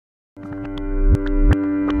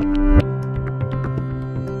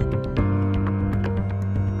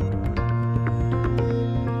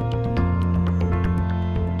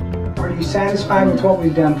satisfied with what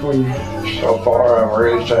we've done for you? So far, I'm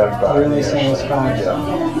really satisfied. Really satisfied.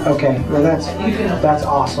 Yeah. Okay, well that's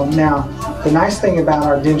awesome. Now, the nice thing about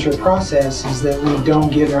our denture process is that we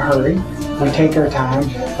don't get in a hurry. We take our time.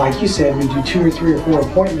 Like you said, we do 2 or 3 or 4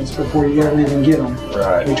 appointments before you ever even get them.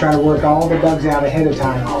 Right. We try to work all the bugs out ahead of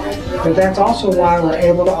time. But that's also why we're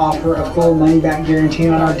able to offer a full money-back guarantee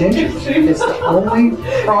on our dentures. It's the only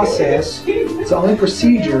process, it's the only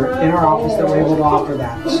procedure in our office that we're able to offer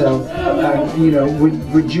that. So, you know,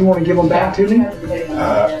 would you want to give them back to me?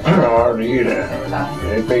 Hard to get it.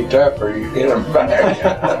 It'd be tougher you get them back.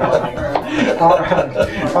 All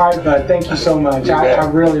right, bud. Thank you so much. I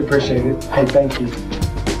really appreciate it. Hey, thank you.